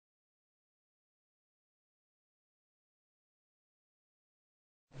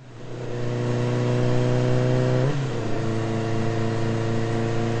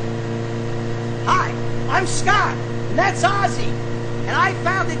I'm Scott, and that's Ozzy. And I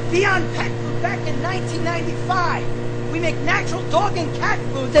founded Beyond Pet Food back in 1995. We make natural dog and cat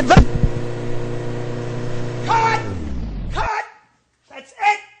food that... Cut! Cut! That's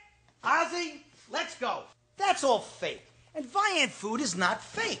it! Ozzy, let's go. That's all fake. And Viand food is not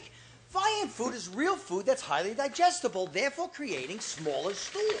fake. Viand food is real food that's highly digestible, therefore creating smaller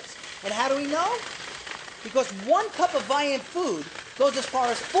stools. And how do we know? Because 1 cup of Viand food goes as far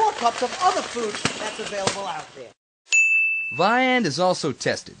as 4 cups of other food that's available out there. Viand is also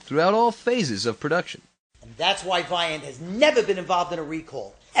tested throughout all phases of production. And that's why Viand has never been involved in a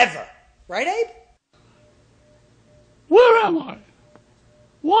recall. Ever. Right, Abe? Where am I?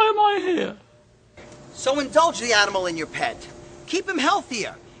 Why am I here? So indulge the animal in your pet. Keep him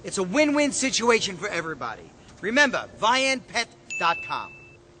healthier. It's a win-win situation for everybody. Remember, ViandPet.com.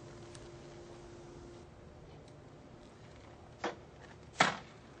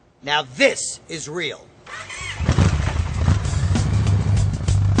 Now this is real.